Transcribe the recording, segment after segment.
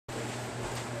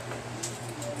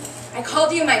I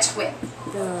called you my twin.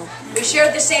 We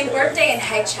shared the same birthday and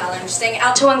height challenge, sang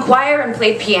alto and choir, and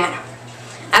played piano.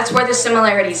 That's where the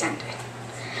similarities ended.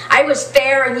 I was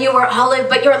fair and you were olive,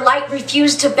 but your light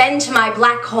refused to bend to my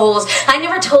black holes. I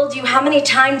never told you how many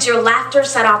times your laughter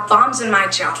set off bombs in my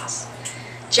jaws.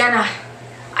 Jenna,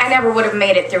 I never would have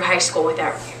made it through high school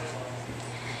without you.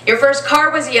 Your first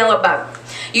car was a yellow bug.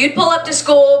 You'd pull up to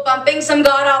school, bumping some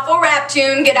god-awful rap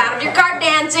tune, get out of your car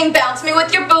dancing, bounce me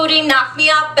with your booty, knock me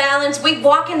off balance. We'd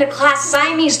walk into class,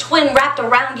 Siamese twin wrapped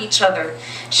around each other,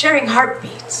 sharing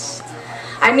heartbeats.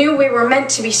 I knew we were meant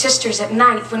to be sisters at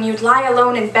night when you'd lie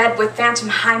alone in bed with phantom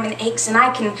hymen aches, and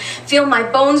I can feel my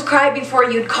bones cry before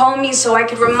you'd call me so I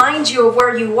could remind you of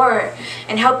where you were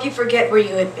and help you forget where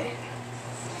you had been.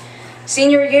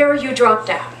 Senior year, you dropped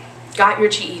out, got your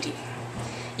GED.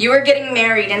 You were getting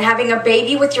married and having a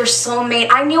baby with your soulmate.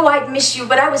 I knew I'd miss you,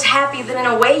 but I was happy that in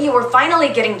a way you were finally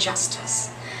getting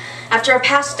justice. After a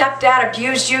past stepdad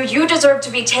abused you, you deserved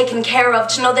to be taken care of,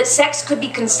 to know that sex could be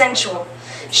consensual,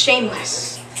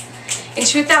 shameless. In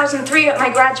 2003, at my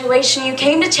graduation, you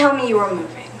came to tell me you were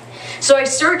moving. So I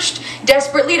searched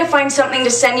desperately to find something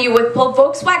to send you with, pulled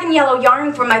Volkswagen yellow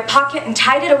yarn from my pocket and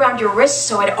tied it around your wrist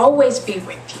so I'd always be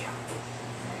with you.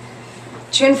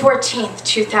 June 14th,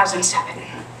 2007.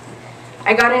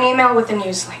 I got an email with a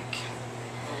news link.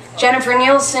 Jennifer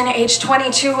Nielsen, age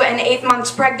 22 and 8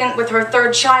 months pregnant with her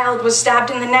third child, was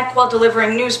stabbed in the neck while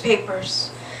delivering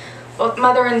newspapers. Both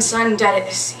mother and son dead at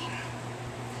the scene.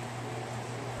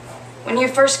 When you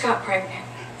first got pregnant,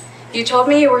 you told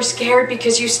me you were scared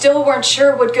because you still weren't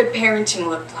sure what good parenting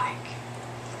looked like.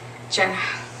 Jenna,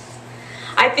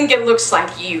 I think it looks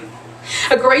like you.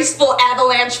 A graceful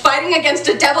avalanche fighting against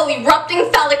a devil,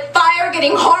 erupting phallic fire,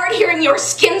 getting hard, hearing your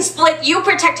skin split. You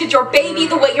protected your baby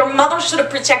the way your mother should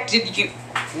have protected you.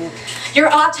 Your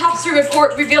autopsy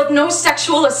report revealed no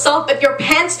sexual assault, but your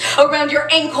pants around your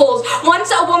ankles.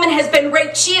 Once a woman has been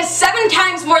raped, she is 7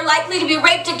 times more likely to be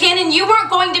raped again, and you weren't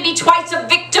going to be twice a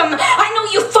victim. I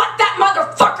know you fought that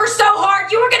motherfucker so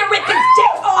hard, you were gonna rip his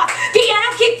dick off.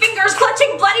 Piano-key fingers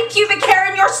clutching bloody pubic hair,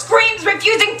 and your screams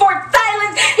refusing for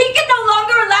silence. He could no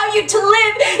longer allow you to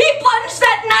live. He plunged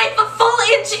that knife a full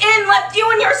inch in, left you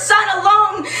and your son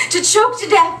alone to choke to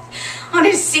death on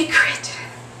his secret.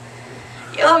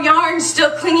 Yellow yarn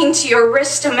still clinging to your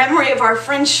wrist, a memory of our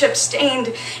friendship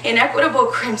stained in equitable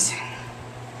crimson.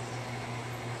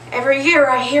 Every year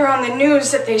I hear on the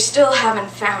news that they still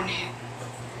haven't found him.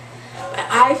 But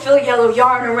I feel yellow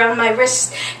yarn around my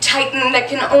wrist tighten that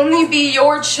can only be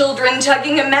your children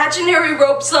tugging imaginary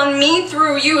ropes on me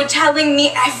through you, telling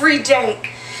me every day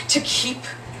to keep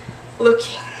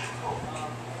looking.